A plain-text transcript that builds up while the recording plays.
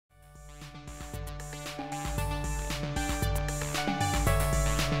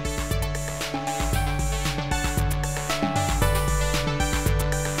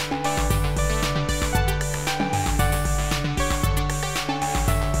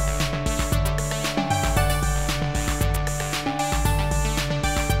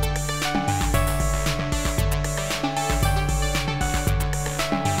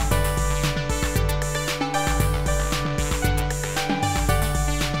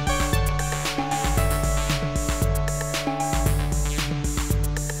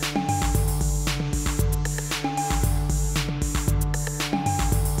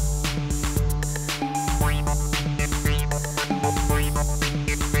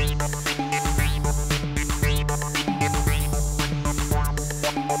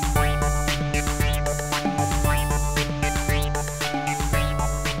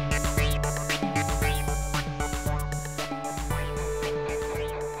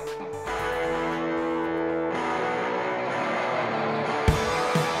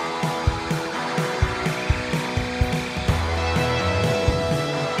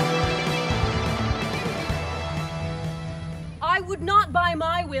not by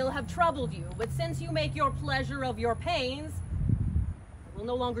my will have troubled you, but since you make your pleasure of your pains, I will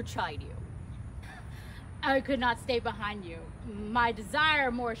no longer chide you. I could not stay behind you. My desire,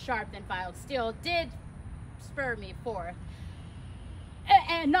 more sharp than filed steel, did spur me forth.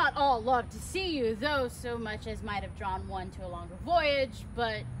 And not all love to see you, though so much as might have drawn one to a longer voyage,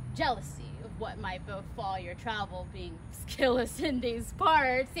 but jealousy of what might befall your travel, being skilless in these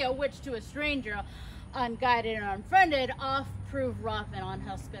parts, which to a stranger, unguided and unfriended, oft prove rough and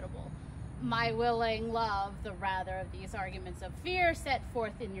unhospitable. My willing love, the rather of these arguments of fear, set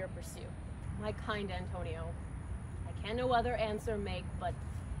forth in your pursuit. My kind Antonio, I can no other answer make but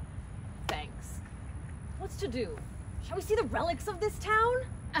thanks. What's to do? Shall we see the relics of this town?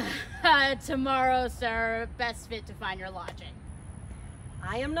 Tomorrow, sir, best fit to find your lodging.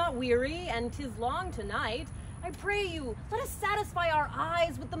 I am not weary, and 'tis long tonight. I pray you, let us satisfy our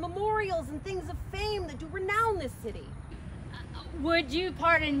eyes with the memorials and things of fame that do renown this city. Would you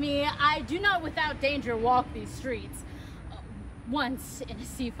pardon me? I do not without danger walk these streets. Once in a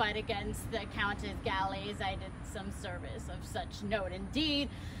sea fight against the Countess galleys, I did some service of such note indeed,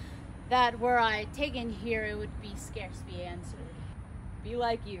 that were I taken here, it would be scarce be answered. Be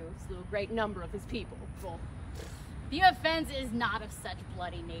like you, slew a great number of his people. Well, the offense is not of such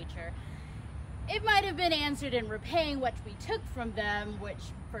bloody nature. It might have been answered in repaying what we took from them,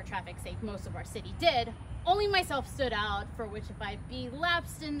 which, for traffic's sake, most of our city did. Only myself stood out, for which if I be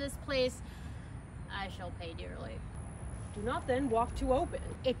lapsed in this place, I shall pay dearly. Do not then walk too open.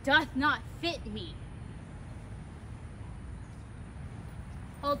 It doth not fit me.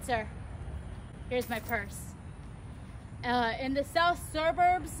 Hold, sir. Here's my purse. In the south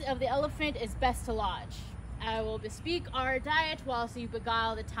suburbs of the Elephant is best to lodge. I will bespeak our diet whilst you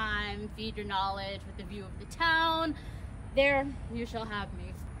beguile the time, feed your knowledge with the view of the town. There you shall have me.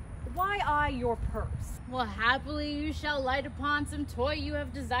 Why I your purse? Well, happily you shall light upon some toy you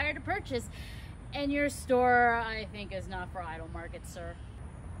have desired to purchase. And your store, I think, is not for idle market, sir.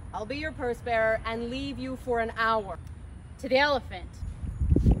 I'll be your purse bearer and leave you for an hour. To the Elephant.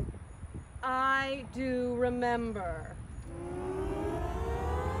 I do remember.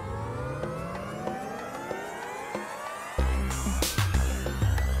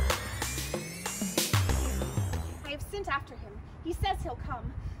 I have sent after him. He says he'll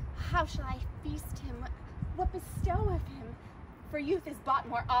come. How shall I feast him? What bestow of him? For youth is bought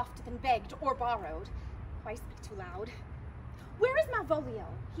more oft than begged or borrowed. Why speak too loud? Where is Malvolio?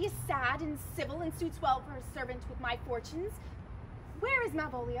 He is sad and civil and suits well for a servant with my fortunes. Where is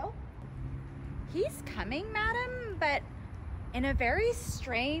Malvolio? He's coming, madam, but in a very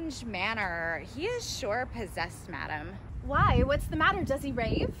strange manner. He is sure possessed, madam. Why? What's the matter? Does he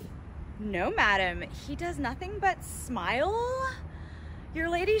rave? No, madam. He does nothing but smile. Your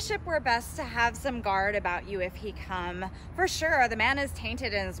ladyship were best to have some guard about you if he come. For sure, the man is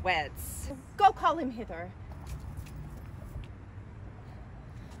tainted in his wits. Go call him hither.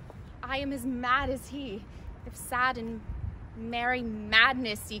 I am as mad as he, if sad and merry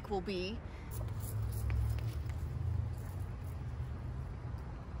madness equal be.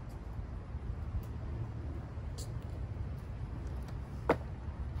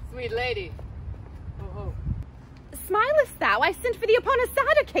 Sweet lady. Oh, oh. Smilest thou? I sent for thee upon a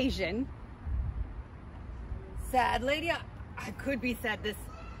sad occasion. Sad lady? I could be sad. This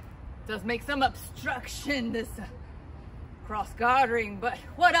does make some obstruction, this cross-gartering, but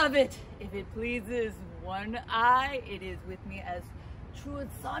what of it? If it pleases one eye, it is with me as true as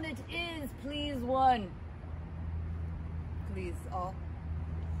sonnet is. Please one. Please all.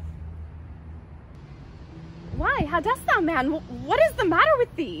 Why? How dost thou, man? What is the matter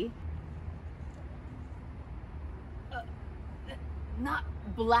with thee? Not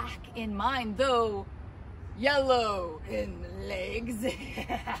black in mind, though yellow in legs.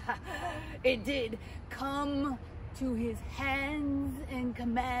 It did come to his hands, and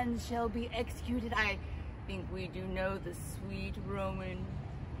commands shall be executed. I think we do know the sweet Roman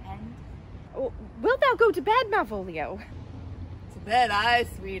hand. Oh, wilt thou go to bed, Malvolio? To bed, aye,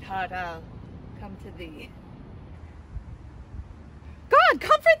 sweetheart, I'll come to thee. God,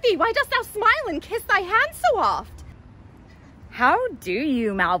 comfort thee! Why dost thou smile and kiss thy hand so oft? How do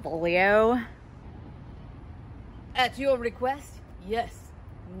you, Malvolio? At your request, yes,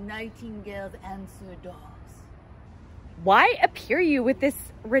 nightingales answer dogs. Why appear you with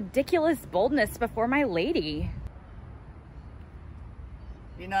this ridiculous boldness before my lady?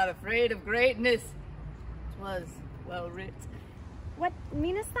 Be not afraid of greatness. 'Twas well writ. What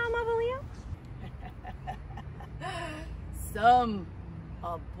meanest thou, Malvolio? Some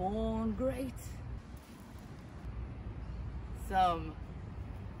are born great. Some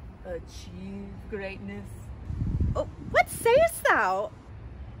achieve greatness. What sayest thou?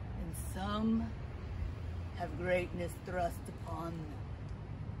 And some have greatness thrust upon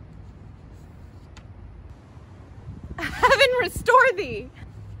them. Heaven restore thee!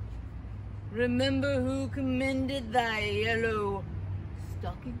 Remember who commended thy yellow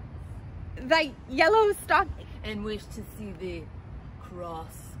stocking? Thy yellow stocking? And wish to see thee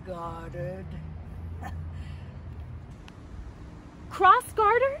cross-gartered.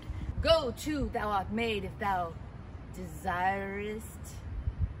 Cross-gartered? Go to, thou art made if thou desirest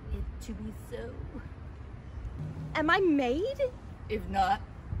it to be so. Am I maid? If not,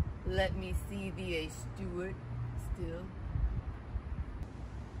 let me see thee a steward still.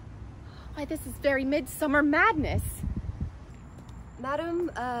 Why, this is very midsummer madness.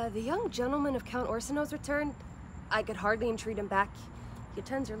 Madam, the young gentleman of Count Orsino's returned. I could hardly entreat him back. He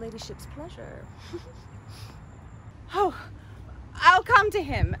attends your ladyship's pleasure. Oh, I'll come to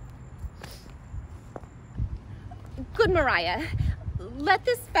him. Good Maria, let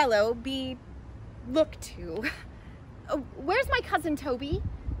this fellow be looked to. Where's my cousin Toby?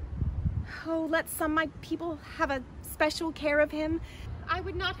 Oh, let some my people have a special care of him. I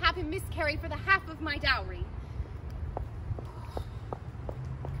would not have him miscarry for the half of my dowry.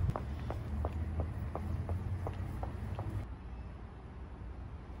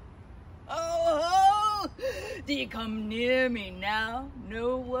 Oh, do you come near me now?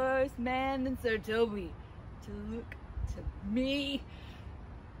 No worse man than Sir Toby to look to me.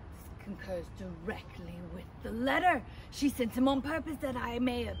 This concurs directly with the letter. She sent him on purpose that I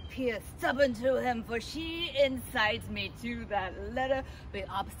may appear stubborn to him, for she incites me to that letter, be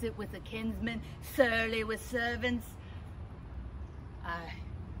opposite with a kinsman, surly with servants. I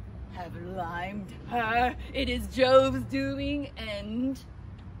have limed her. It is Jove's doing, and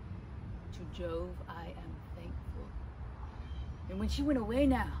to Jove I am thankful. And when she went away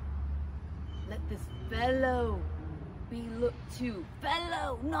now, let this fellow be looked to.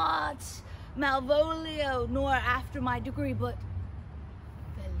 Fellow, not Malvolio, nor after my degree, but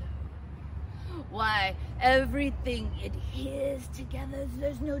fellow. Why, everything adheres together.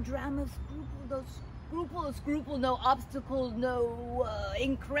 There's no drama of scruple, no obstacle, no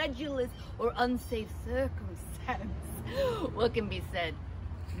incredulous or unsafe circumstance. What can be said?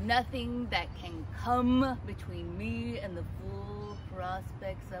 Nothing that can come between me and the full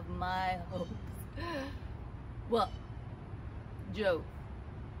prospects of my hopes. Well, Jove,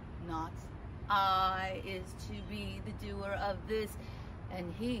 not I, is to be the doer of this,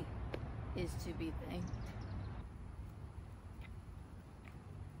 and he is to be thanked.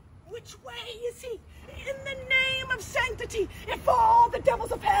 Which way is he? In the name of sanctity, if all the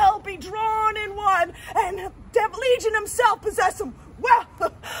devils of hell be drawn in one, and Devil Legion himself possess him, well,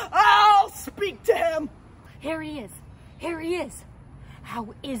 I'll speak to him. Here he is. Here he is.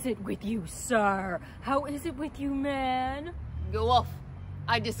 How is it with you, sir? How is it with you, man? Go off.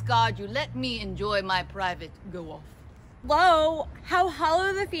 I discard you. Let me enjoy my private go off. Lo, how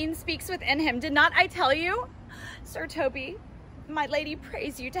hollow the fiend speaks within him. Did not I tell you? Sir Toby, my lady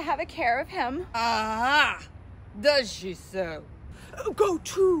prays you to have a care of him. Aha! Does she so? Go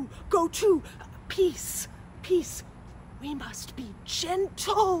to. Peace, peace. We must be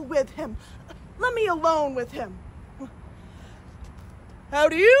gentle with him. Let me alone with him. How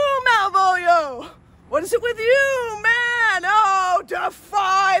do you, Malvolio? What is it with you, man? Oh,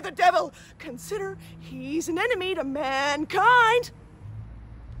 defy the devil. Consider he's an enemy to mankind.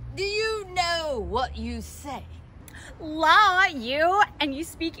 Do you know what you say? La, you, and you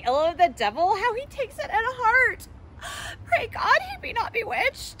speak ill of the devil, how he takes it at heart. Pray God he be not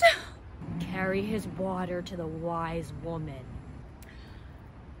bewitched. Carry his water to the wise woman.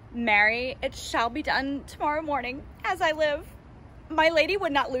 Marry, it shall be done tomorrow morning, as I live. My lady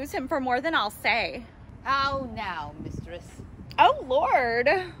would not lose him for more than I'll say. How now, mistress? Oh, Lord.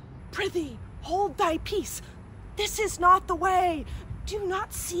 Prithee, hold thy peace. This is not the way. Do you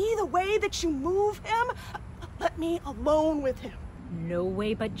not see the way that you move him? Let me alone with him. No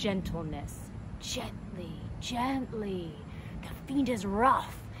way but gentleness. Gently, gently. The fiend is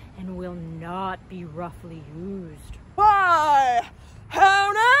rough and will not be roughly used. Why,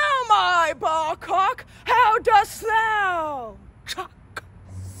 how now, my barcock? How dost thou? Chuck.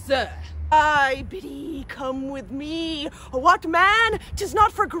 Sir. I biddy, come with me. What, man? 'Tis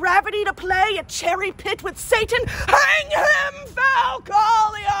not for gravity to play a cherry pit with Satan. Hang him, foul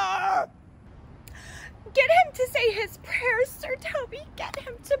collier! Get him to say his prayers, Sir Toby. Get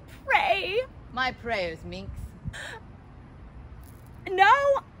him to pray. My prayers, minx. No,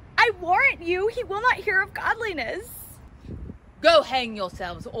 I warrant you, he will not hear of godliness. Go hang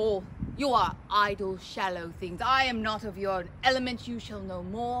yourselves all. You are idle, shallow things. I am not of your element. You shall know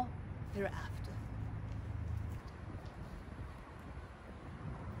more hereafter.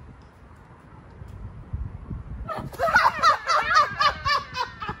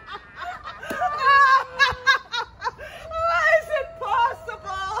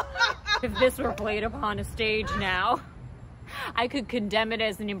 were played upon a stage now. I could condemn it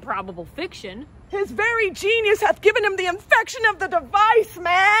as an improbable fiction. His very genius hath given him the infection of the device,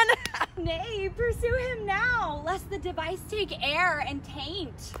 man! Nay, pursue him now, lest the device take air and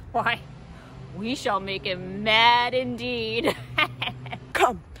taint. Why, we shall make him mad indeed.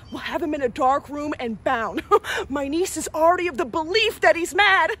 Come, we'll have him in a dark room and bound. My niece is already of the belief that he's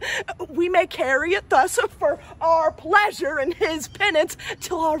mad. We may carry it thus for our pleasure and his penance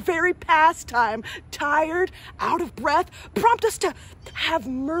till our very pastime, tired, out of breath, prompt us to have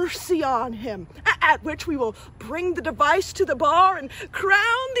mercy on him, at which we will bring the device to the bar and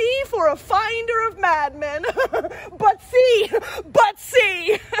crown thee for a finder of madmen. But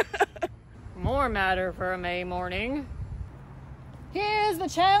see! More matter for a May morning. Here's the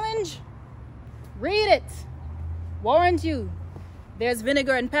challenge. Read it. Warrant you, there's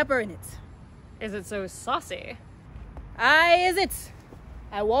vinegar and pepper in it. Is it so saucy? Aye, is it?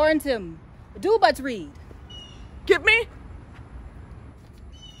 I warrant him. Do but read. Give me.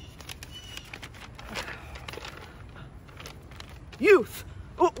 Youth,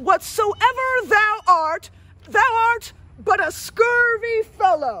 whatsoever thou art but a scurvy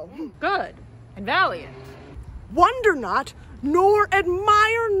fellow. Good and valiant. Wonder not, nor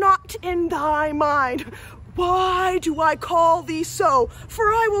admire not in thy mind. Why do I call thee so? For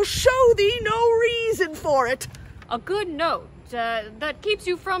I will show thee no reason for it. A good note that keeps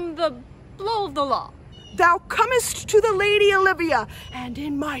you from the blow of the law. Thou comest to the Lady Olivia, and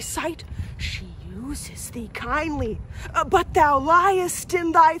in my sight she uses thee kindly. But thou liest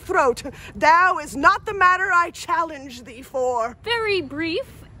in thy throat. Thou is not the matter I challenge thee for. Very brief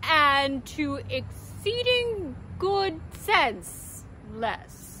and to exceeding good sense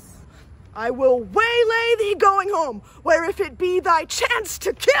less. I will waylay thee going home, where if it be thy chance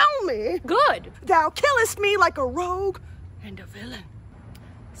to kill me, Good. thou killest me like a rogue and a villain.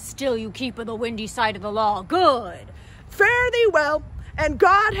 Still you keep of the windy side of the law. Good. Fare thee well, and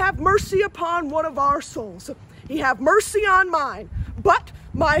God have mercy upon one of our souls. He have mercy on mine, but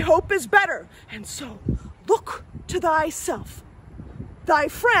my hope is better, and so look to thyself. Thy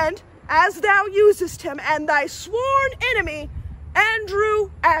friend, as thou usest him, and thy sworn enemy, Andrew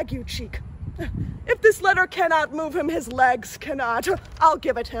Aguecheek. If this letter cannot move him, his legs cannot. I'll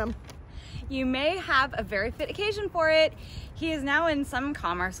give it him. You may have a very fit occasion for it. He is now in some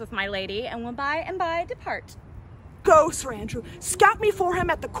commerce with my lady, and will by and by depart. Go, Sir Andrew, scout me for him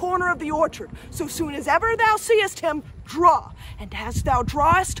at the corner of the orchard. So soon as ever thou seest him, draw, and as thou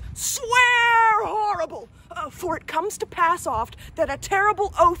drawest, swear horrible. For it comes to pass oft that a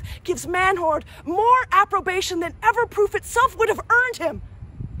terrible oath gives manhood more approbation than ever proof itself would have earned him.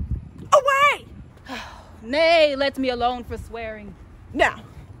 Away! Nay, let me alone for swearing. Now,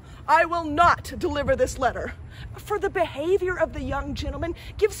 I will not deliver this letter, for the behavior of the young gentleman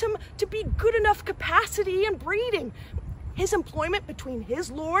gives him to be good enough capacity and breeding. His employment between his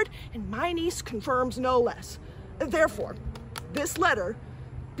lord and my niece confirms no less. Therefore, this letter,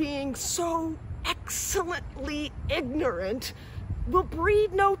 being so excellently ignorant, will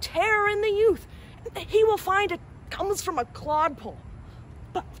breed no terror in the youth. He will find it comes from a clodpole.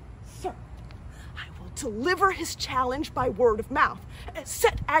 But, sir, I will deliver his challenge by word of mouth,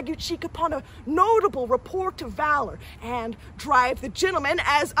 set Aguecheek upon a notable report of valor, and drive the gentleman,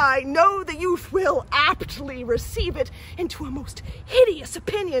 as I know the youth will aptly receive it, into a most hideous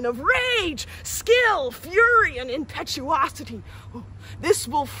opinion of rage, skill, fury, and impetuosity. Oh, this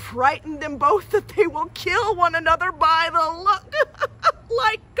will frighten them both that they will kill one another by the look,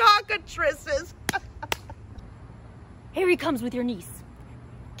 like cockatrices. Here he comes with your niece.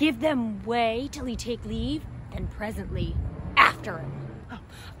 Give them way till he take leave, then presently after him.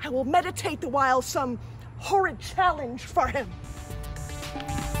 I will meditate the while some horrid challenge for him.